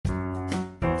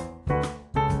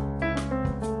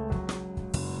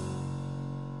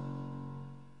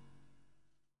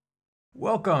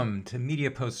Welcome to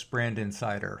MediaPost's Brand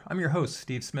Insider. I'm your host,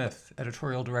 Steve Smith,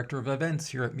 Editorial Director of Events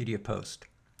here at MediaPost.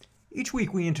 Each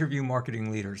week we interview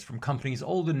marketing leaders from companies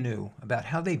old and new about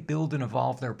how they build and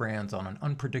evolve their brands on an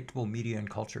unpredictable media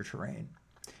and culture terrain.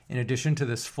 In addition to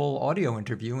this full audio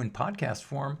interview in podcast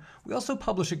form, we also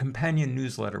publish a companion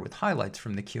newsletter with highlights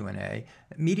from the Q&A.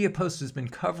 MediaPost has been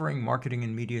covering marketing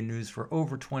and media news for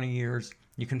over 20 years.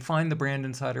 You can find the Brand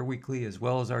Insider Weekly as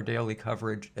well as our daily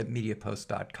coverage at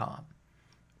mediapost.com.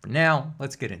 For now,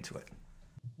 let's get into it.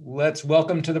 Let's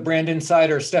welcome to the Brand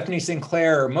Insider, Stephanie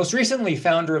Synclair, most recently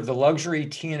founder of the luxury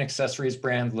tea and accessories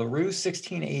brand LaRue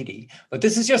 1680. But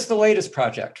this is just the latest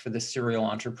project for this serial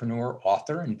entrepreneur,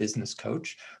 author, and business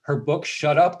coach. Her book,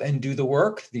 Shut Up and Do the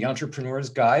Work, The Entrepreneur's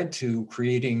Guide to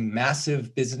Creating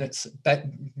Massive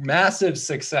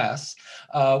Success,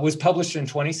 was published in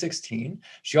 2016.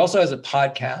 She also has a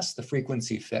podcast, The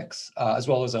Frequency Fix, as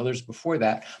well as others before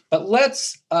that. But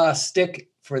let's stick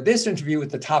for this interview with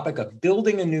the topic of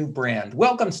building a new brand.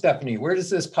 Welcome, Stephanie. Where does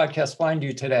this podcast find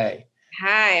you today?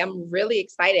 Hi, I'm really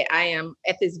excited. I am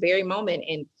at this very moment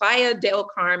in Playa del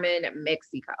Carmen,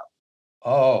 Mexico.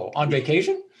 Oh, on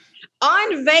vacation?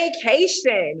 On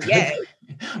vacation, yes.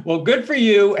 Well, good for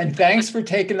you. And thanks for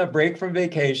taking a break from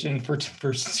vacation for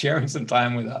sharing some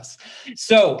time with us.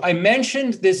 So I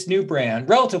mentioned this new brand,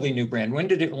 relatively new brand. When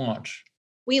did it launch?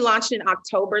 We launched in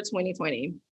October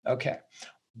 2020. Okay.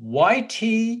 Why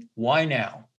tea? Why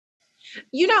now?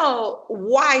 You know,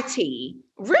 why tea?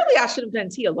 Really, I should have done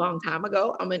tea a long time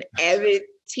ago. I'm an avid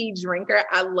tea drinker.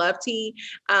 I love tea.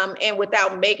 And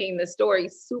without making the story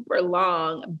super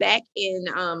long, back in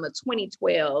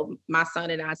 2012, my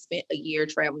son and I spent a year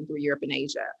traveling through Europe and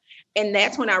Asia. And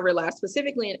that's when I realized,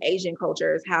 specifically in Asian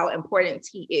cultures, how important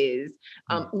tea is,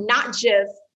 not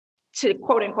just to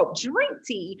quote unquote drink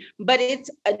tea, but it's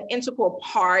an integral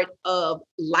part of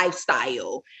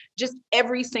lifestyle. Just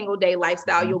every single day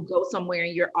lifestyle, you'll go somewhere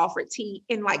and you're offered tea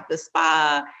in like the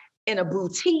spa, in a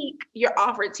boutique, you're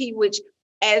offered tea, which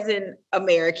as an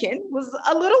American was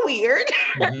a little weird,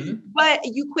 but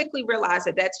you quickly realize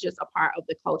that that's just a part of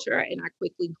the culture. And I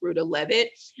quickly grew to love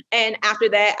it. And after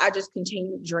that, I just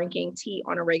continued drinking tea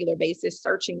on a regular basis,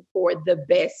 searching for the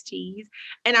best teas.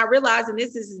 And I realized, and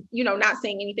this is, not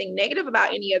saying anything negative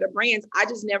about any other brands, I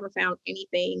just never found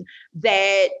anything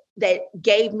that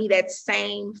gave me that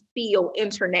same feel,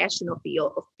 international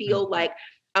feel, a feel like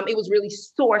it was really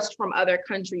sourced from other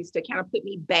countries to kind of put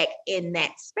me back in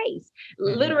that space.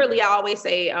 Literally, I always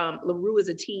say LaRue is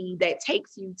a tea that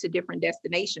takes you to different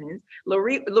destinations.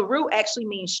 LaRue actually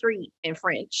means street in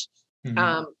French.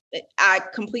 I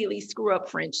completely screw up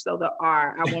French, so the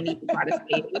R, I won't even try to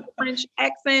say it with a French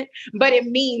accent, but it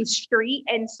means street.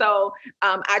 And so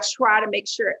I try to make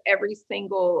sure every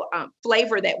single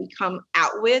flavor that we come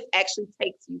out with actually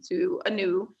takes you to a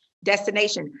new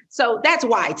destination. So that's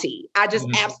why tea. I just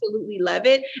absolutely love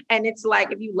it. And it's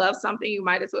like, if you love something, you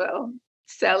might as well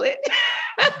sell it.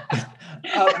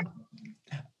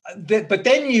 But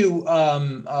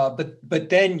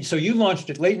then so you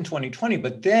launched it late in 2020,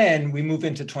 but then we move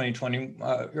into 2020.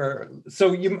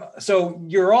 So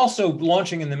you're also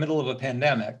launching in the middle of a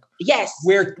pandemic. Yes.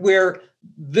 Where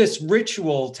this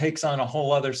ritual takes on a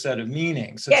whole other set of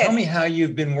meanings. So Tell me how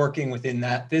you've been working within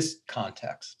this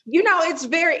context. It's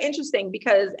very interesting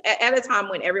because at a time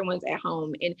when everyone's at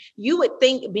home, and you would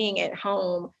think being at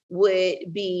home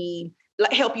would be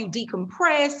help you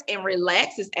decompress and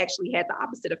relax, has actually had the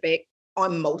opposite effect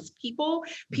on most people.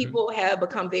 People have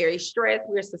become very stressed.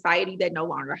 We're a society that no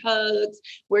longer hugs.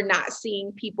 We're not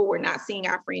seeing people. We're not seeing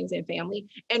our friends and family.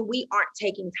 And we aren't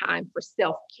taking time for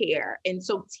self-care. And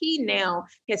so tea now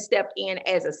has stepped in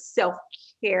as a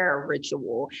self-care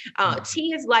ritual.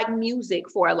 Tea is like music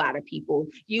for a lot of people.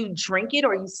 You drink it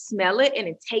or you smell it and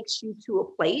it takes you to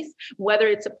a place, whether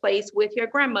it's a place with your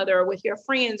grandmother or with your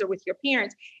friends or with your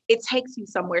parents, it takes you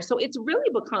somewhere. So it's really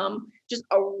become just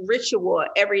a ritual,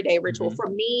 everyday ritual. For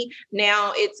me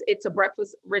now, it's a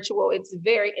breakfast ritual. It's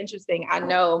very interesting. I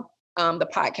know the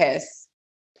podcast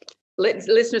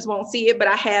listeners won't see it, but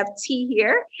I have tea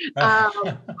here.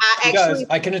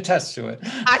 I can attest to it.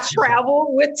 I travel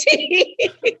with tea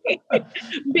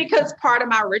because part of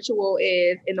my ritual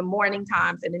is in the morning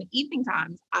times and in the evening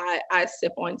times, I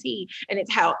sip on tea, and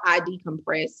it's how I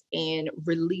decompress and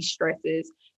release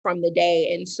stresses from the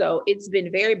day. And so it's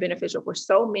been very beneficial for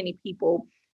so many people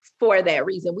for that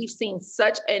reason. We've seen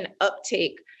such an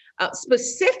uptick,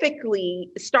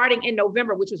 specifically starting in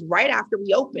November, which was right after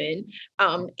we opened,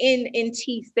 in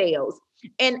tea sales.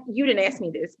 And you didn't ask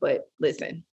me this, but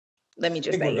listen, Let me I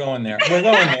just think we're say it. going there. We're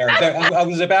going there. I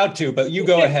was about to, but you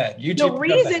go ahead. The Jump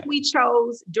reason ahead. we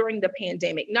chose during the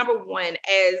pandemic, number one,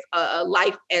 as a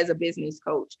life as a business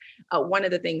coach, one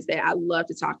of the things that I love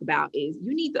to talk about is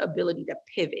you need the ability to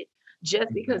pivot.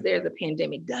 Just because there's a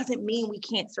pandemic doesn't mean we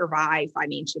can't survive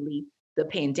financially the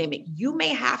pandemic. You may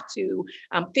have to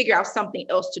figure out something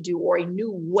else to do or a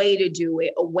new way to do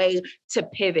it, a way to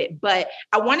pivot. But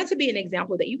I wanted to be an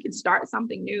example that you can start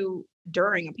something new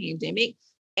during a pandemic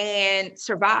and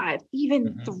survive,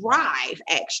 even thrive,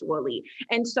 actually.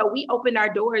 And so we opened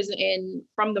our doors, and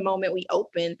from the moment we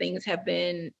opened, things have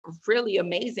been really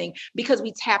amazing because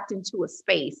we tapped into a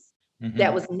space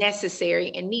that was necessary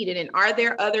and needed. And are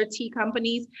there other tea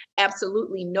companies?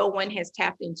 Absolutely. No one has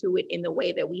tapped into it in the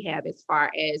way that we have as far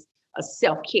as a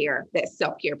self-care, that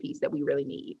self-care piece that we really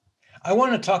need. I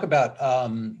want to talk about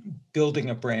building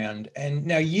a brand. And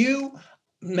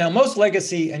now most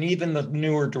legacy and even the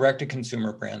newer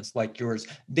direct-to-consumer brands like yours,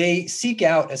 they seek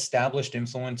out established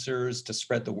influencers to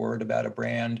spread the word about a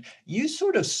brand. You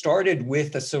sort of started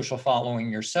with a social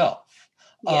following yourself.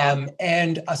 Yeah.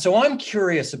 And so I'm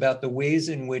curious about the ways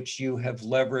in which you have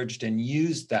leveraged and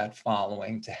used that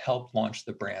following to help launch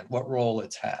the brand, what role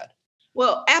it's had.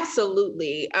 Well,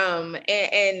 absolutely.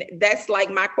 And that's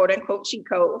like my quote unquote cheat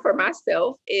code for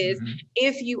myself is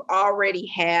if you already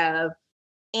have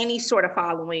any sort of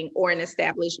following or an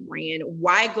established brand,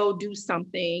 why go do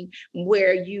something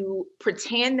where you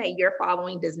pretend that your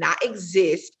following does not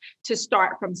exist to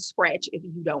start from scratch if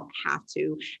you don't have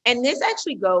to? And this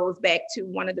actually goes back to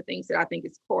one of the things that I think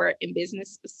is core in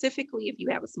business, specifically if you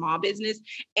have a small business.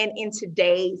 And in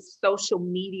today's social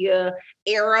media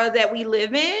era that we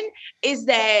live in, is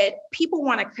that people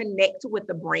want to connect with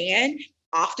the brand,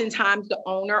 oftentimes the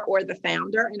owner or the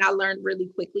founder. And I learned really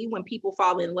quickly when people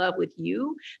fall in love with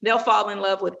you, they'll fall in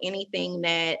love with anything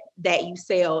that you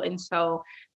sell. And so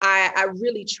I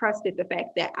really trusted the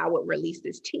fact that I would release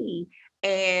this tea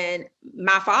and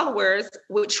my followers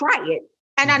would try it.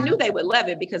 And I knew they would love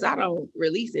it because I don't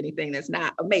release anything that's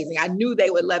not amazing. I knew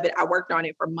they would love it. I worked on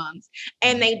it for months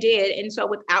and they did. And so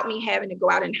without me having to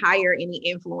go out and hire any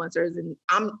influencers, and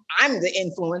I'm the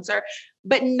influencer,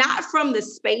 but not from the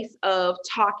space of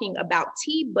talking about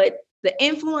tea, but the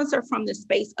influencer from the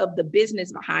space of the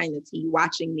business behind the tea,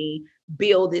 watching me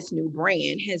build this new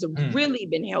brand has really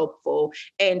been helpful,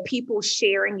 and people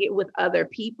sharing it with other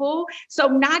people. So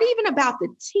not even about the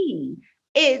tea,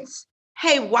 it's,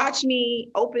 hey, watch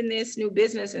me open this new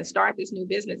business and start this new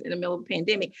business in the middle of a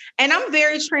pandemic. And I'm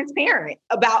very transparent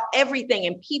about everything.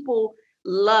 And people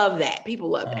love that. People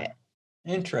love that.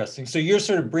 Interesting. So you're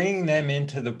sort of bringing them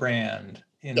into the brand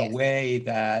in a Yes. way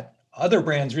that other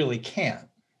brands really can't.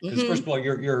 Because first of all,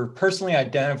 you're personally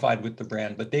identified with the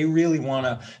brand, but they really want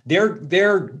to.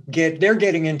 They're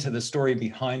getting into the story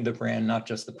behind the brand, not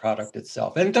just the product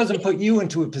itself. And it doesn't put you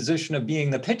into a position of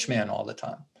being the pitch man all the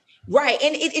time. Right.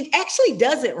 And it actually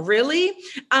doesn't really,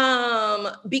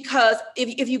 because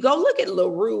if you go look at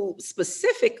LaRue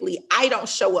specifically, I don't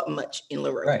show up much in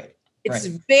LaRue. Right. It's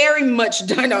very much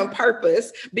done on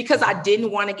purpose because I didn't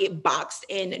want to get boxed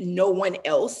and no one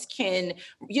else can,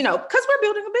 because we're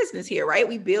building a business here, right?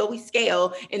 We build, we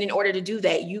scale. And in order to do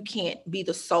that, you can't be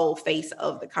the sole face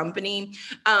of the company.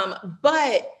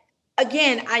 But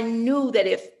again, I knew that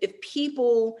if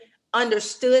people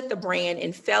understood the brand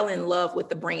and fell in love with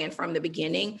the brand from the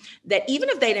beginning, that even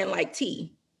if they didn't like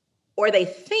tea, or they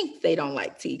think they don't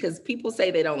like tea, because people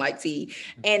say they don't like tea,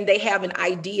 and they have an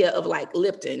idea of like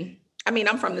Lipton. I mean,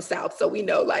 I'm from the South, so we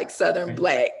know like Southern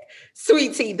Black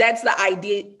sweet tea. That's the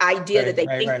idea that they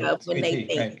think of when they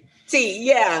think tea.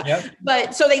 Yeah. Yep.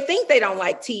 But so they think they don't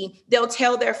like tea. They'll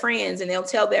tell their friends and they'll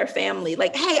tell their family,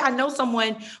 like, hey, I know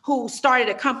someone who started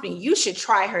a company. You should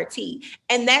try her tea.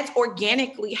 And that's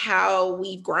organically how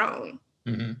we've grown.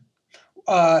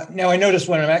 Now, I noticed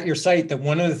when I'm at your site that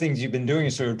one of the things you've been doing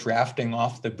is sort of drafting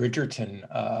off the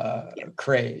Bridgerton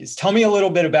craze. Tell me a little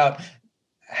bit about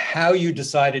how you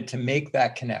decided to make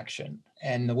that connection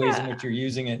and the ways in which you're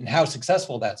using it and how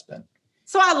successful that's been.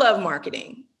 So I love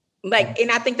marketing. And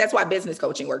I think that's why business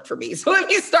coaching worked for me. So let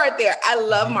me start there. I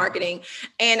love marketing,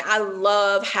 and I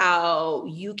love how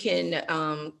you can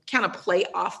kind of play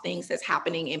off things that's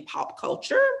happening in pop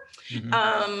culture.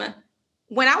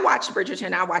 When I watched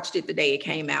Bridgerton, I watched it the day it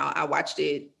came out. I watched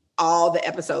it all the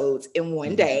episodes in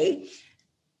one day.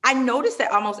 I noticed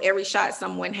that almost every shot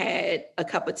someone had a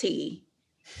cup of tea.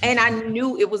 And I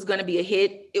knew it was going to be a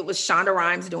hit. It was Shonda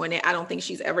Rhimes doing it. I don't think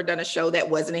she's ever done a show that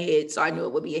wasn't a hit. So I knew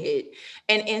it would be a hit.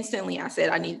 And instantly I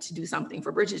said, I needed to do something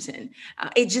for Bridgerton.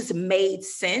 It just made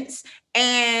sense.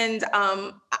 And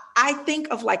I I think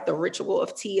of like the ritual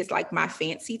of tea as like my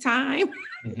fancy time.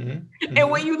 Mm-hmm. And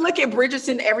when you look at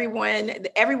Bridgerton,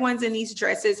 everyone's in these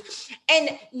dresses and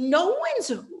no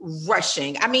one's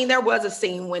rushing. I mean, there was a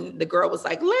scene when the girl was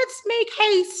like, let's make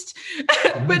haste,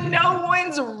 but no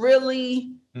one's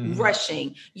really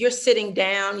rushing. You're sitting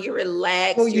down, you're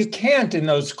relaxed. Well, you can't in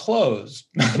those clothes,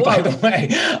 by the way.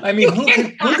 I mean,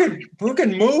 who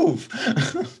can move?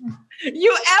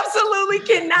 You absolutely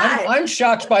cannot. I'm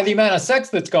shocked by the amount of sex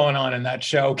that's going on in that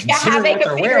show. Yeah, how they what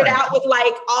can figure it out with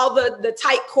like all the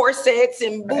tight corsets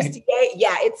and bustier. Right.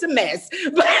 Yeah, it's a mess.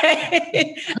 But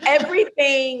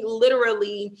everything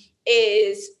literally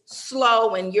is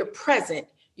slow and you're present.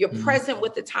 You're present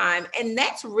with the time. And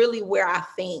that's really where I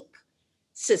think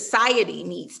society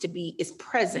needs to be, is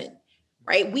present.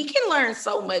 Right? We can learn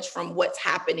so much from what's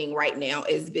happening right now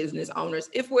as business owners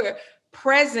if we're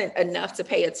present enough to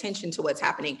pay attention to what's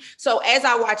happening. So as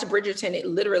I watch Bridgerton, it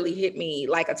literally hit me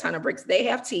like a ton of bricks. They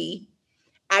have tea.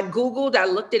 I Googled, I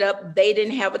looked it up. They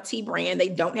didn't have a tea brand.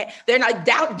 They're not,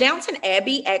 Downton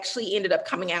Abbey actually ended up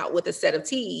coming out with a set of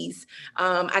teas.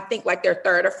 I think like their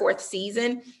third or fourth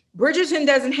season. Bridgerton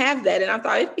doesn't have that. And I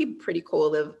thought it'd be pretty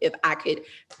cool if I could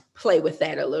play with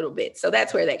that a little bit. So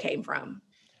that's where that came from.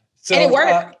 So and it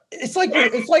worked. It's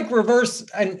like reverse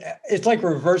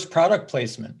product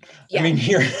placement. Yeah. I mean,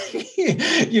 you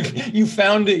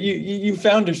found it. You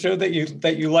found a show that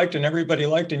you liked and everybody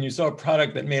liked, and you saw a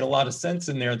product that made a lot of sense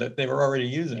in there that they were already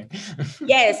using.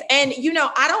 Yes, and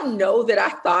I don't know that I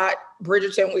thought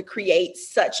Bridgerton would create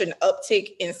such an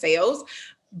uptick in sales,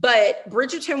 but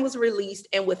Bridgerton was released,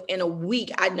 and within a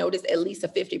week, I noticed at least a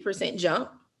 50%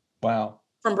 jump. Wow.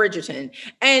 From Bridgerton.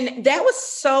 And that was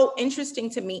so interesting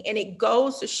to me. And it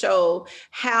goes to show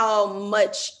how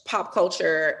much pop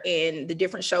culture and the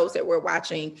different shows that we're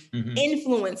watching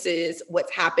influences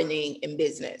what's happening in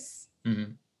business.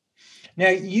 Mm-hmm. Now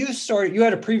you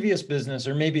had a previous business,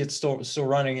 or maybe it's still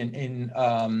running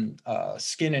in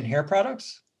skin and hair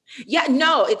products? Yeah,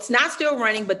 no, it's not still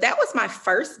running, but that was my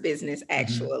first business,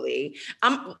 actually.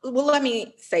 Well, let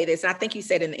me say this. And I think you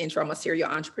said in the intro, I'm a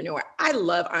serial entrepreneur. I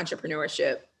love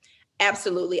entrepreneurship.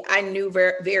 Absolutely. I knew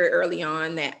very, very early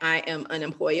on that I am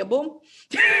unemployable.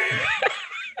 And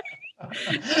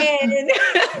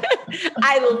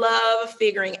I love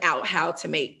figuring out how to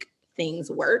make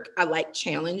things work. I like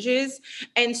challenges.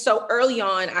 And so early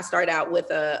on, I started out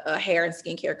with a hair and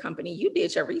skincare company. You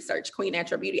did your research, Queen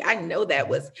Natural Beauty. I know that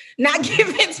was not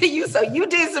given to you. So you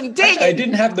did some digging. I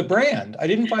didn't have the brand. I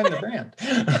didn't find the brand.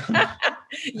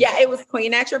 Yeah, it was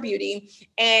Queen Natural Beauty.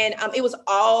 And it was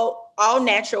all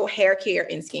natural hair care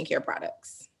and skincare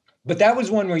products. But that was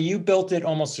one where you built it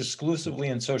almost exclusively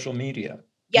in social media.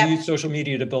 Yep. You used social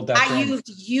media to build that brand. I used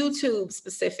YouTube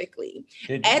specifically.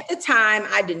 At the time,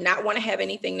 I did not want to have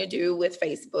anything to do with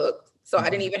Facebook. So I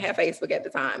didn't even have Facebook at the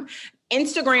time.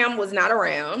 Instagram was not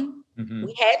around.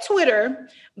 We had Twitter,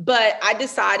 but I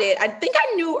decided, I think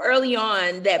I knew early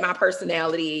on that my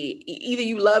personality, either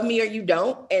you love me or you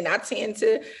don't. And I tend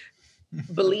to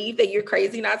believe that you're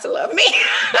crazy not to love me.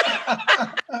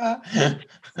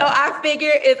 So I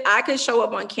figured if I could show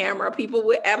up on camera, people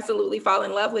would absolutely fall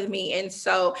in love with me. And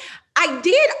so I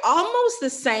did almost the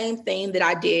same thing that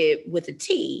I did with the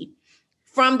tea.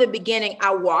 From the beginning,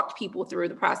 I walked people through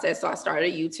the process. So I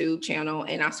started a YouTube channel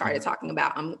and I started talking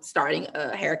about, I'm starting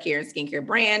a hair care and skincare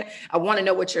brand. I want to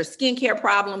know what your skincare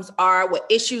problems are. What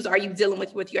issues are you dealing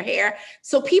with your hair?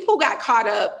 So people got caught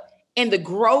up in the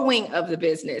growing of the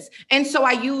business. And so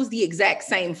I use the exact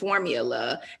same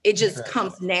formula. It just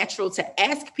comes natural to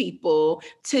ask people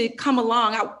to come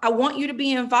along. I want you to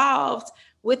be involved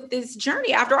with this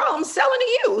journey. After all, I'm selling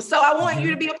to you. So I want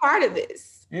you to be a part of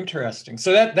this. Interesting.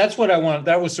 So that's what I want.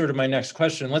 That was sort of my next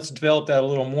question. Let's develop that a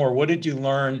little more. What did you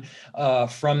learn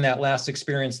from that last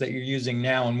experience that you're using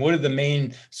now? And what are the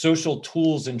main social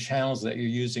tools and channels that you're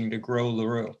using to grow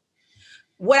LaRue?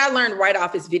 What I learned right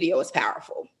off is video is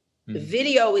powerful.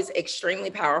 Video is extremely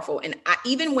powerful. And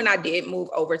even when I did move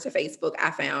over to Facebook,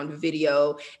 I found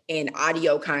video and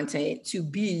audio content to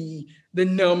be the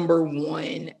number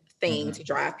one thing to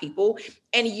drive people.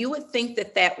 And you would think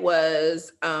that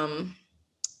was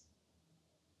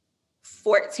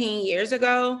 14 years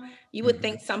ago. You would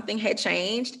think something had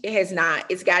changed. It has not.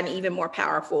 It's gotten even more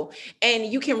powerful.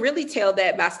 And you can really tell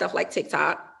that by stuff like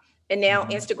TikTok. And now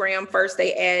Instagram, first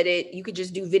they added, you could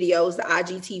just do videos, the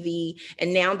IGTV,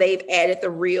 and now they've added the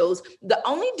Reels. The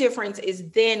only difference is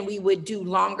then we would do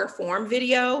longer form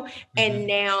video, and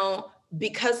now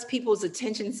because people's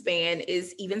attention span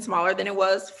is even smaller than it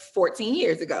was 14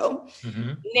 years ago.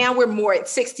 Now we're more at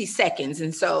 60 seconds.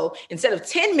 And so instead of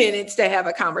 10 minutes to have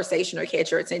a conversation or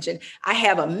catch your attention, I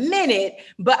have a minute,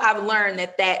 but I've learned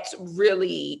that that's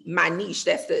really my niche.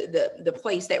 That's the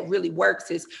place that really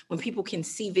works, is when people can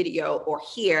see video or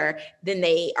hear, then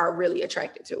they are really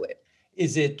attracted to it.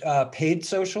 Is it paid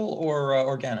social or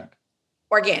organic?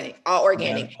 Organic, all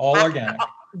organic. All organic.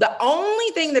 The only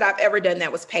thing that I've ever done that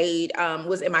was paid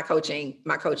was in my coaching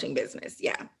business.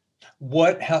 Yeah.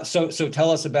 So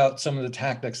tell us about some of the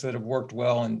tactics that have worked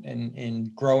well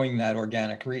in growing that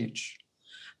organic reach.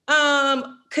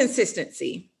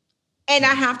 Consistency. And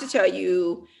I have to tell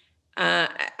you,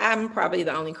 I'm probably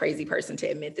the only crazy person to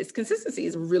admit this. Consistency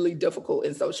is really difficult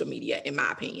in social media, in my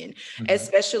opinion,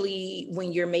 especially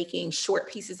when you're making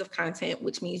short pieces of content,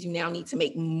 which means you now need to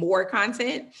make more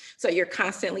content. So you're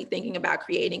constantly thinking about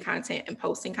creating content and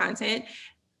posting content.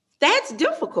 That's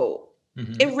difficult.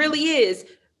 It really is,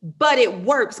 but it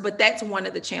works. But that's one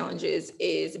of the challenges,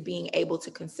 is being able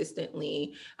to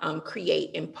consistently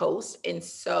create and post. And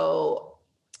so,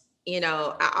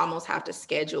 I almost have to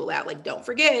schedule out, like, don't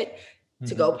forget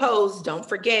to go post, don't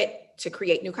forget to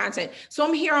create new content. So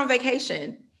I'm here on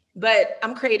vacation, but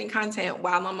I'm creating content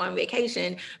while I'm on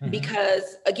vacation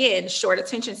because, again, short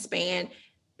attention span,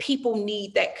 people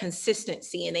need that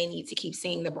consistency, and they need to keep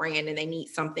seeing the brand, and they need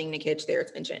something to catch their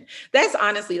attention. That's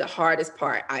honestly the hardest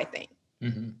part, I think.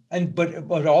 And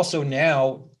but also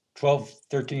now, 12,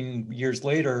 13 years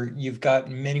later, you've got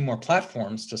many more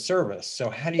platforms to service. So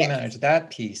how do you manage that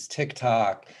piece?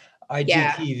 TikTok,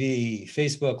 IGTV,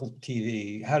 Facebook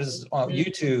TV, how does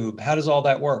YouTube, how does all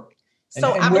that work? And,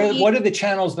 so what are the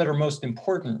channels that are most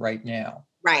important right now?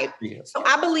 Right. So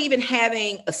I believe in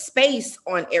having a space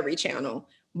on every channel,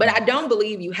 but I don't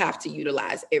believe you have to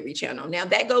utilize every channel. Now,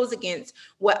 that goes against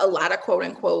what a lot of quote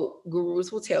unquote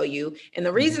gurus will tell you. And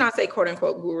the reason I say quote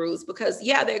unquote gurus, because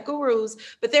they're gurus,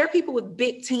 but there are people with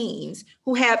big teams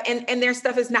who have, and their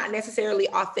stuff is not necessarily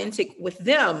authentic with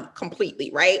them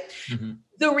completely, right?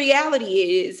 The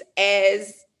reality is,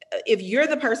 if you're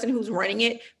the person who's running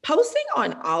it, posting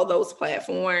on all those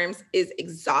platforms is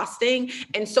exhausting.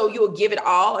 And so you'll give it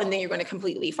all, and then you're going to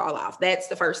completely fall off. That's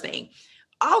the first thing.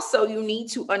 Also, you need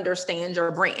to understand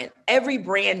your brand. Every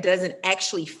brand doesn't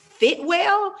actually fit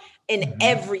well in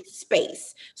every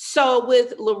space. So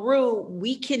with LaRue,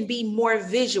 we can be more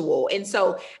visual. And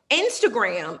so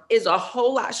Instagram is a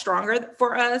whole lot stronger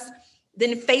for us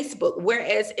than Facebook.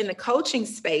 Whereas in the coaching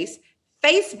space,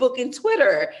 Facebook and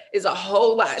Twitter is a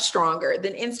whole lot stronger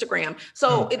than Instagram.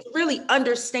 So it's really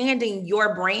understanding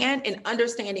your brand and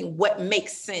understanding what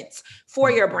makes sense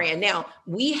for your brand. Now,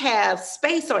 we have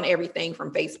space on everything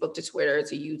from Facebook to Twitter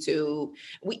to YouTube,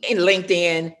 and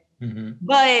LinkedIn,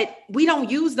 but we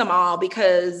don't use them all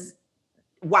because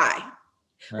why?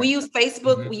 We use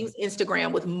Facebook, we use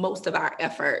Instagram with most of our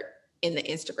effort in the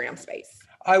Instagram space.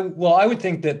 I would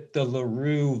think that the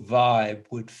LaRue vibe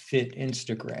would fit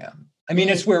Instagram. I mean,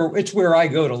 it's where I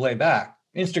go to lay back.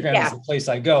 Instagram is the place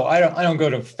I go. I don't go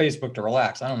to Facebook to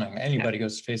relax. I don't know anybody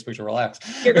goes to Facebook to relax.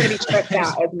 You're going to be stressed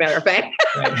out, as a matter of fact.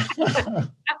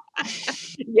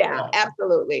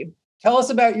 Absolutely. Tell us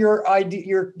about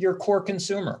your core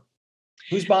consumer.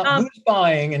 Who's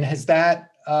buying, and has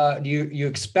that? Do you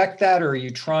expect that, or are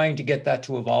you trying to get that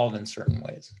to evolve in certain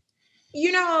ways?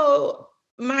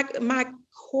 My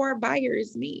core buyer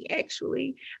is me,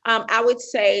 actually. I would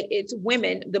say it's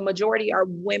women. The majority are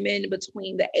women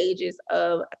between the ages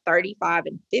of 35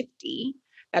 and 50.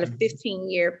 Got a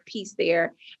 15-year piece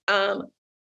there.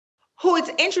 Who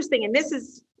it's interesting, and this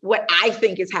is what I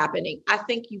think is happening. I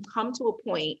think you come to a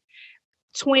point,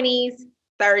 20s,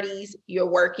 30s, you're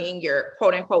working, you're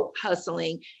quote unquote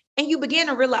hustling, and you begin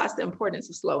to realize the importance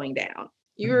of slowing down.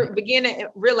 You begin to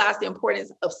realize the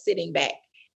importance of sitting back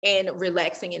and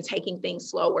relaxing and taking things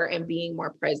slower and being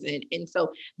more present. And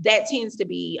so that tends to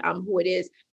be who it is.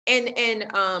 And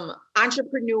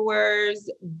entrepreneurs,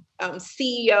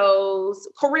 CEOs,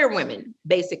 career women,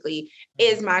 basically,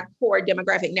 is my core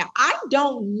demographic. Now, I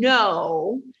don't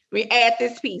know, let me add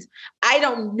this piece. I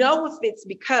don't know if it's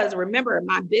because, remember,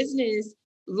 my business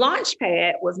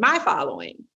launchpad was my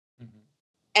following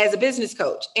as a business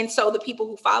coach. And so the people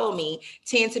who follow me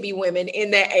tend to be women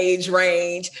in that age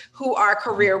range who are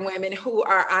career women, who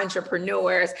are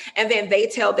entrepreneurs. And then they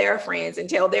tell their friends and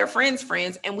tell their friends'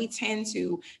 friends. And we tend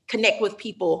to connect with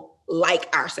people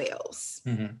like ourselves.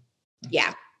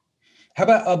 Yeah. How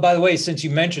about, by the way, since you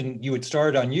mentioned you had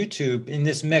started on YouTube, in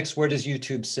this mix, where does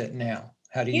YouTube sit now?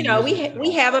 How do you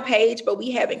we have a page, but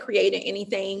we haven't created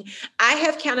anything. I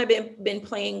have kind of been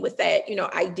playing with that,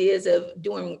 ideas of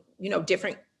doing,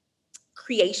 different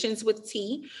creations with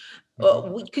tea.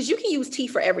 Mhm. Because you can use tea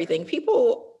for everything.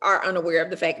 People are unaware of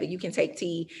the fact that you can take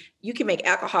tea, you can make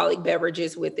alcoholic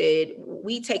beverages with it.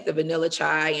 We take the vanilla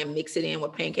chai and mix it in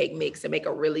with pancake mix and make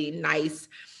a really nice,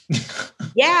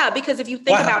 yeah, because if you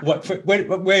think Wow. about What? Wait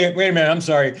a minute. I'm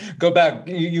sorry. Go back.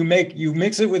 You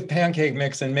mix it with pancake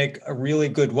mix and make a really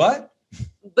good what?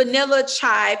 vanilla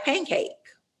chai pancake.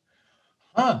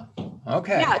 Huh.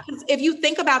 Okay. Yeah, because if you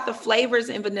think about the flavors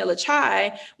in vanilla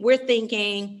chai, we're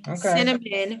thinking Okay.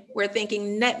 cinnamon, we're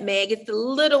thinking nutmeg. It's a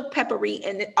little peppery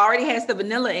and it already has the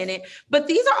vanilla in it. But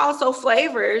these are also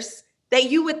flavors that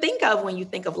you would think of when you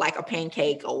think of like a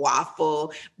pancake, a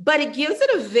waffle, but it gives it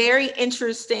a very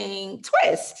interesting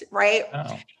twist, right?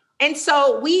 Oh. And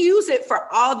so we use it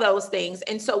for all those things.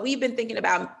 And so we've been thinking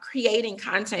about creating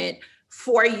content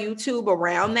for YouTube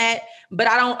around that. But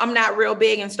I'm not real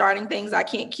big in starting things I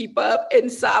can't keep up.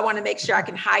 And so I want to make sure I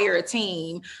can hire a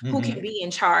team who can Mhm. be in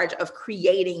charge of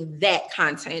creating that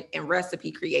content and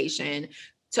recipe creation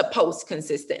to post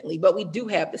consistently. But we do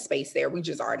have the space there. We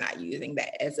just are not using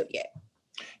that as of yet.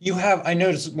 You have, I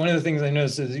noticed one of the things I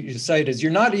noticed is your site is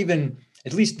you're not even,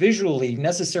 at least visually,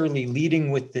 necessarily leading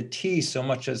with the tea so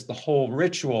much as the whole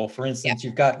ritual. For Yeah. instance,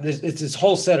 you've got this, it's this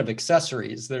whole set of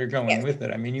accessories that are going Yes. with it.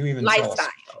 I mean, Lifestyle.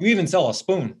 you even sell a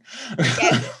spoon.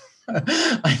 Yes.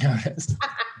 I noticed,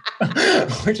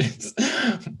 which is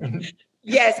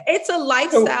Yes. It's a so,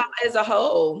 lifestyle as a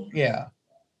whole. yeah.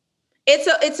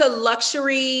 It's a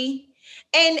luxury,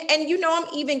 and I'm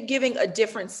even giving a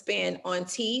different spin on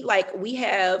tea. Like we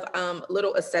have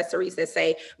little accessories that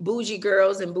say bougie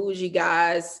girls and bougie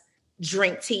guys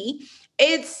drink tea.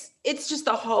 It's just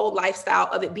a whole lifestyle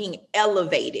of it being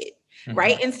elevated,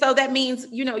 right? Mhm. And so that means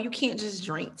you can't just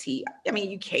drink tea. I mean,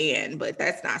 you can, but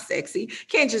that's not sexy. You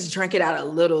can't just drink it out of a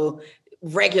little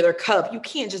regular cup. You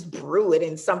can't just brew it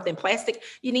in something plastic.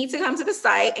 You need to come to the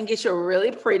site and get your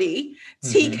really pretty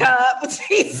Mhm. teacup,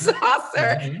 tea Mhm.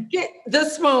 saucer, Mhm. get the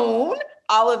spoon,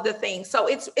 all of the things. So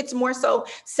it's more so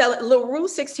selling. LaRue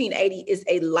 1680 is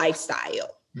a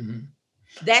lifestyle. Mhm.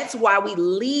 That's why we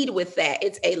lead with that.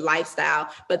 It's a lifestyle,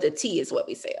 but the tea is what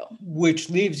we sell. Which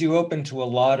leaves you open to a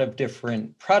lot of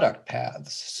different product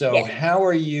paths. So Yes. how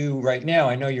are you right now?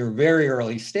 I know you're very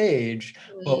early stage,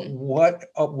 but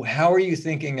Mhm. how are you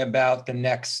thinking about the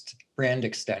next brand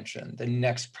extension, the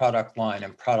next product line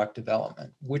and product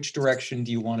development? Which direction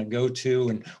do you want to go to,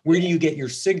 and where do Yeah. you get your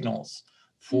signals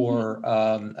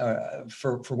Mhm.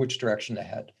 for which direction to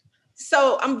head?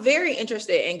 So I'm very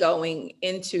interested in going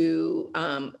into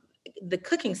the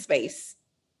cooking space.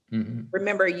 Mhm.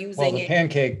 Remember Well, using it.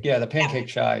 the pancake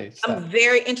chai I'm stuff.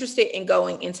 very interested in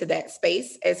going into that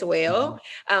space as well.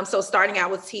 Mhm. So starting out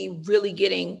with tea, really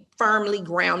getting firmly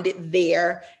grounded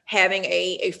there, having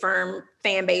a firm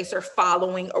fan base or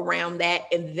following around that,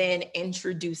 and then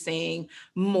introducing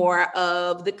more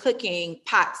of the cooking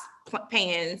pots,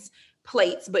 pans,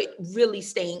 plates, but really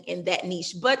staying in that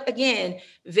niche. But again,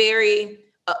 very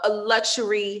a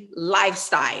luxury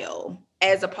lifestyle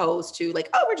as opposed to like,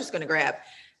 oh, we're just going to grab,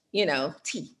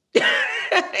 tea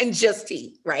and just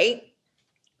tea, right?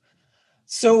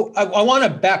 So I want to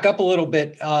back up a little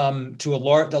bit to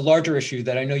the larger issue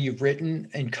that I know you've written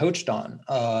and coached on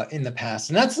in the past,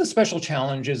 and that's the special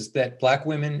challenges that Black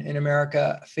women in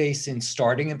America face in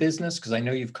starting a business. Because I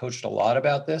know you've coached a lot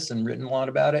about this and written a lot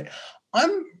about it.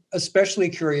 I'm especially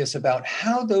curious about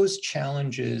how those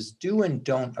challenges do and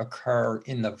don't occur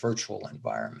in the virtual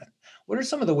environment. What are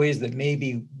some of the ways that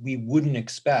maybe we wouldn't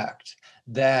expect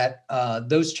that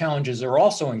those challenges are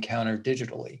also encountered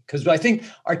digitally? Because I think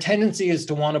our tendency is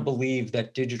to want to believe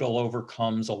that digital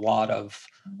overcomes a lot of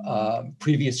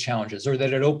previous challenges, or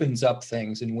that it opens up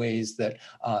things in ways that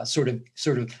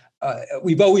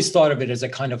we've always thought of it as a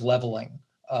kind of leveling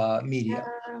medium.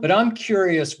 But I'm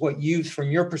curious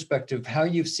from your perspective, how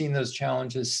you've seen those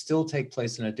challenges still take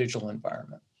place in a digital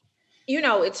environment.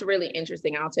 It's really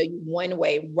interesting. I'll tell you one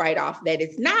way right off that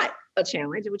it's not a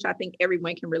challenge, which I think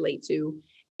everyone can relate to,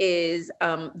 is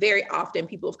very often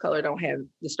people of color don't have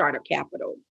the startup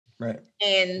capital. Right.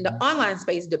 And the Mhm. online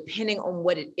space, depending on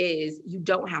what it is, you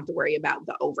don't have to worry about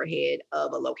the overhead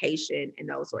of a location and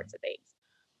those sorts of things.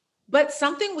 But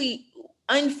something we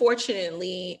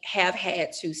unfortunately have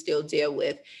had to still deal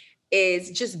with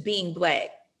is just being Black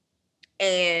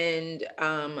and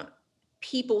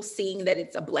people seeing that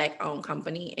it's a Black owned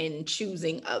company and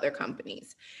choosing other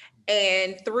companies.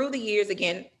 And through the years,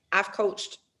 again, I've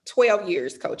coached 12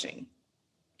 years coaching.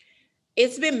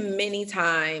 It's been many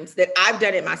times that I've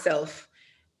done it myself.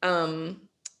 Um,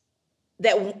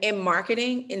 that in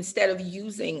marketing, instead of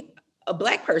using a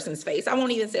Black person's face, I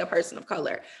won't even say a person of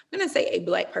color, I'm going to say a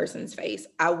Black person's face,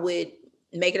 I would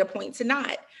make it a point to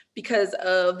not, because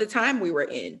of the time we were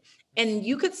in. And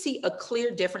you could see a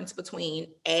clear difference between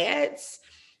ads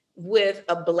with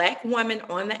a Black woman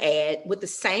on the ad with the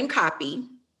same copy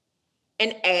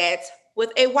and ads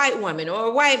with a white woman or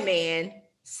a white man,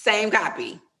 same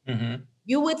copy. Mm-hmm.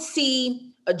 You would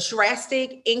see a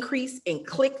drastic increase in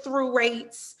click-through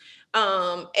rates,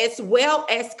 as well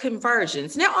as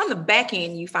conversions. Now, on the back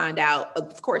end, you find out,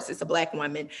 of course, it's a Black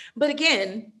woman. But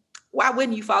again, why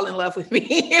wouldn't you fall in love with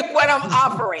me and what I'm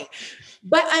offering?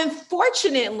 But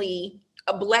unfortunately,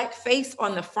 a Black face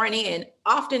on the front end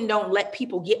often don't let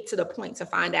people get to the point to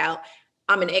find out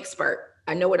I'm an expert.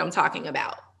 I know what I'm talking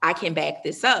about. I can back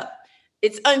this up.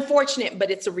 It's unfortunate,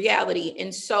 but it's a reality.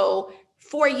 And so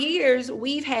for years,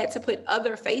 we've had to put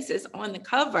other faces on the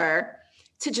cover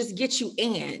to just get you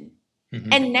in.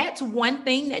 Mm-hmm. And that's one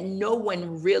thing that no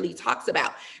one really talks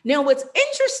about. Now, what's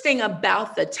interesting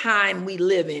about the time we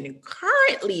live in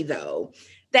currently, though,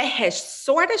 that has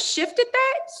sort of shifted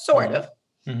that, sort of,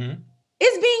 is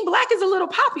being Black is a little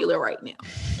popular right now.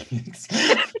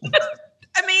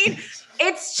 I mean,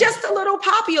 it's just a little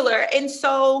popular. And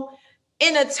so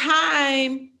in a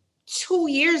time 2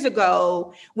 years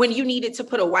ago, when you needed to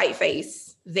put a white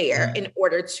face there in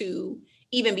order to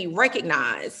even be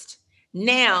recognized,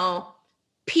 now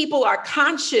people are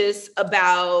conscious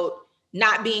about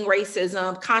not being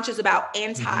racism, conscious about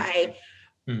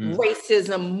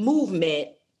anti-racism movement.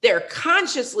 They're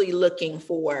consciously looking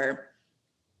for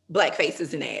Black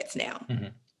faces in ads now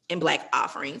and Black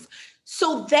offerings.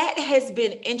 So that has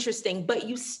been interesting, but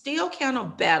you still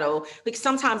cannot battle. Like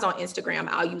sometimes on Instagram,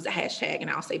 I'll use a hashtag and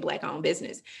I'll say Black owned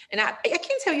business. And I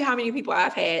can't tell you how many people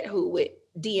I've had who would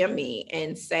DM me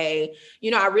and say,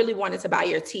 I really wanted to buy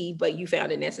your tea, but you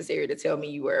found it necessary to tell me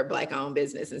you were a Black owned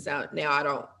business. And so now I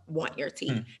don't want your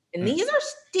tea. And these are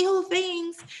still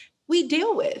things we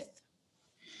deal with.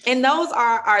 And those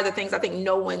are the things I think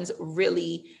no one's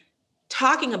really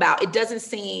talking about. It doesn't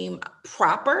seem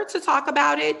proper to talk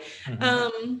about it,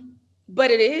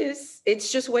 but it is. It's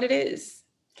just what it is.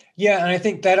 Yeah, and I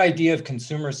think that idea of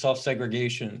consumer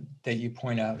self-segregation that you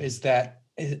point out is that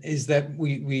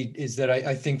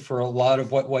I think for a lot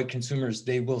of white consumers,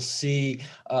 they will see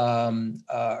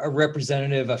a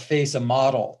representative, a face, a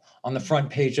model on the front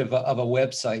page of a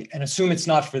website and assume it's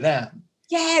not for them.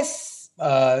 Yes.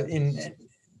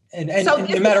 And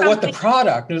no matter what the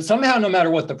product, no matter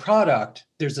what the product,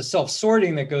 there's a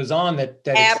self-sorting that goes on that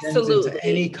extends into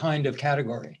any kind of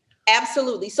category.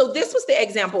 Absolutely. So this was the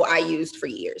example I used for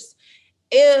years.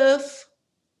 And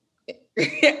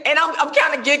I'm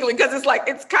kind of giggling because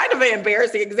it's kind of an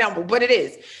embarrassing example, but it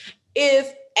is. If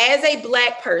as a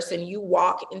Black person, you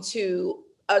walk into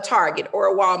a Target or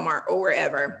a Walmart or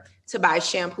wherever to buy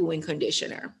shampoo and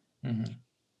conditioner,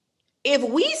 if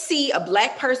we see a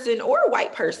Black person or a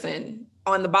white person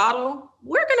on the bottle,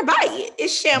 we're going to buy it.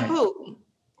 It's shampoo. Right.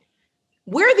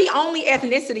 We're the only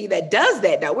ethnicity that does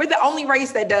that, though. We're the only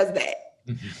race that does that.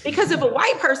 Because if a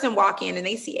white person walk in and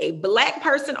they see a Black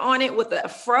person on it with a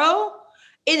fro,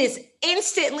 it is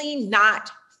instantly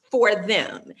not for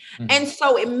them. And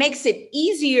so it makes it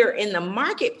easier in the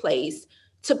marketplace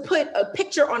to put a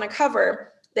picture on a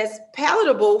cover that's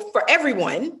palatable for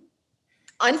everyone,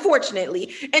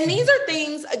 unfortunately. And these are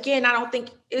things, again, I don't think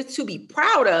it's to be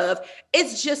proud of.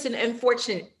 It's just an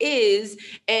unfortunate is.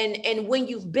 And when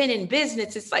you've been in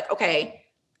business, it's like, okay,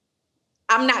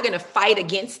 I'm not going to fight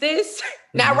against this.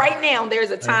 Now, right now,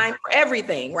 there's a time for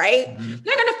everything, right? Not going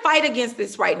to fight against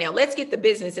this right now. Let's get the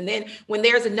business. And then when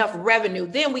there's enough revenue,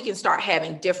 then we can start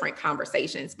having different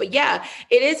conversations. But yeah,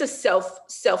 it is a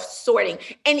self-sorting.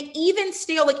 And even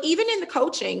still, even in the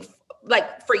coaching,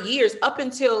 for years, up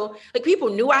until people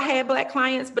knew I had Black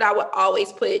clients, but I would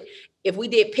always put, if we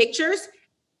did pictures,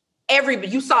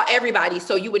 you saw everybody,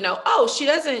 so you would know, oh, she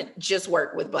doesn't just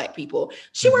work with Black people.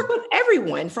 She worked with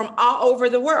everyone from all over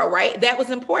the world, right? That was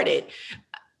important.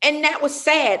 And that was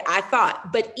sad, I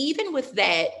thought. But even with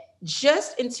that,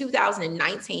 just in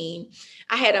 2019,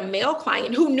 I had a male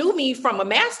client who knew me from a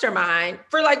mastermind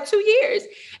for 2 years.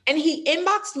 And he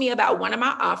inboxed me about one of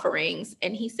my offerings.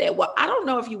 And he said, well, I don't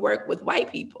know if you work with white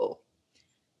people.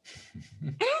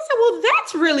 And I said, well,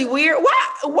 that's really weird.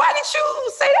 Why did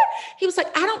you say that? He was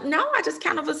like, I don't know. I just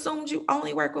kind of assumed you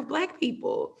only work with Black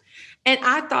people. And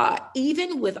I thought,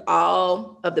 even with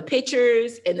all of the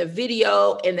pictures and the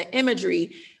video and the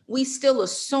imagery, we still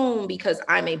assume because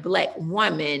I'm a Black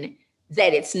woman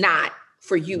that it's not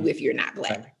for you if you're not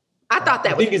Black. I thought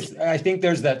that I think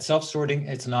there's that self-sorting.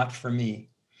 It's not for me.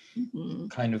 Mhm.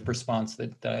 kind of response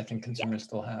that I think Yeah. consumers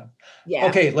still have. Yeah.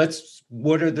 Okay,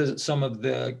 what are some of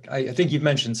the, I think you've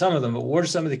mentioned some of them, but what are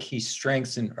some of the key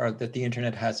strengths that the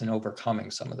internet has in overcoming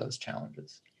some of those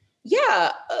challenges?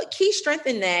 Yeah, a key strength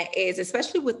in that is,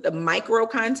 especially with the micro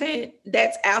content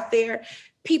that's out there,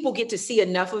 people get to see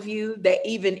enough of you that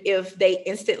even if they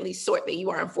instantly sort that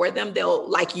you aren't for them, they'll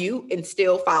like you and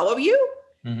still follow you.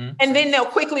 Mm-hmm. And then they'll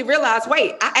quickly realize,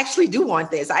 wait, I actually do want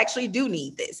this. I actually do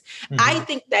need this. Mm-hmm. I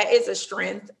think that is a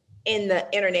strength in the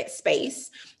internet space,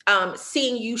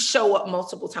 seeing you show up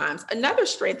multiple times. Another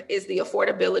strength is the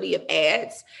affordability of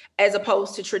ads as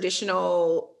opposed to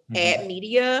traditional ad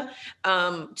media,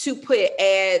 to put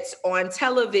ads on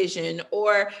television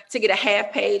or to get a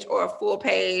half page or a full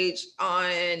page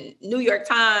on New York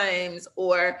Times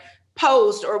or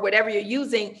Post or whatever you're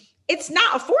using. It's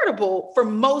not affordable for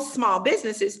most small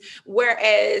businesses.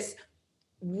 Whereas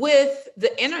with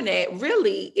the internet,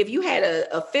 really, if you had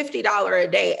a $50 a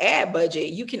day ad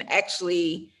budget, you can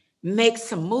actually make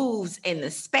some moves in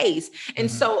the space. And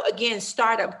so again,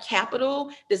 startup capital,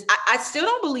 I still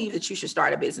don't believe that you should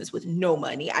start a business with no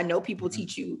money. I know people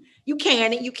teach you, you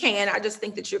can and you can. I just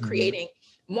think that you're creating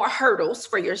more hurdles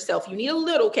for yourself. You need a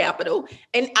little capital.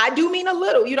 And I do mean a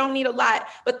little, you don't need a lot,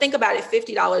 but think about it,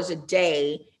 $50 a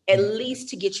day, at least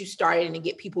to get you started and to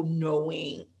get people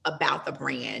knowing about the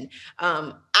brand.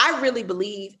 I really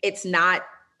believe it's not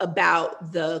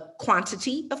about the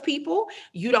quantity of people.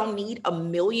 You don't need 1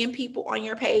 million people on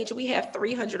your page. We have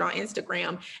 300 on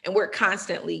Instagram and we're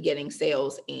constantly getting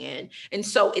sales in. And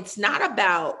so it's not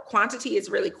about quantity, it's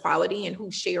really quality and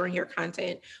who's sharing your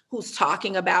content, who's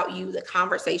talking about you, the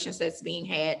conversations that's being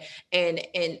had. And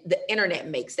the internet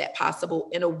makes that possible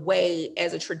in a way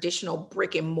as a traditional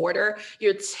brick and mortar.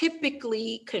 You're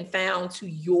typically confined to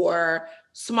your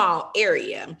small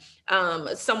area.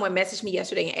 Someone messaged me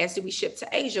yesterday and asked, do we ship to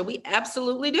Asia? We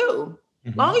absolutely do.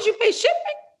 Long as you pay shipping.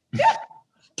 Yeah.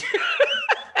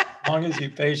 Long as you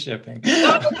pay shipping.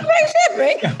 Long as you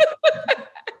pay shipping.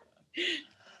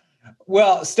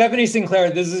 Well, Stephanie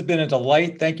Synclair, this has been a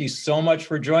delight. Thank you so much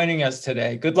for joining us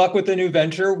today. Good luck with the new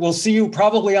venture. We'll see you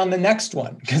probably on the next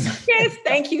one. Yes,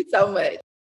 thank you so much.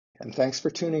 And thanks for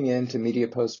tuning in to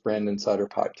MediaPost Brand Insider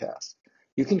Podcast.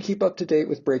 You can keep up to date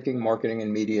with breaking marketing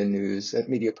and media news at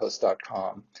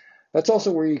MediaPost.com. That's also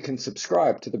where you can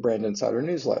subscribe to the Brand Insider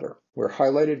newsletter, where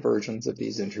highlighted versions of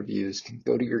these interviews can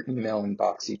go to your email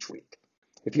inbox each week.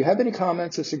 If you have any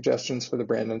comments or suggestions for the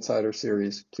Brand Insider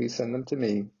series, please send them to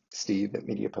me, Steve at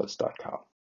MediaPost.com.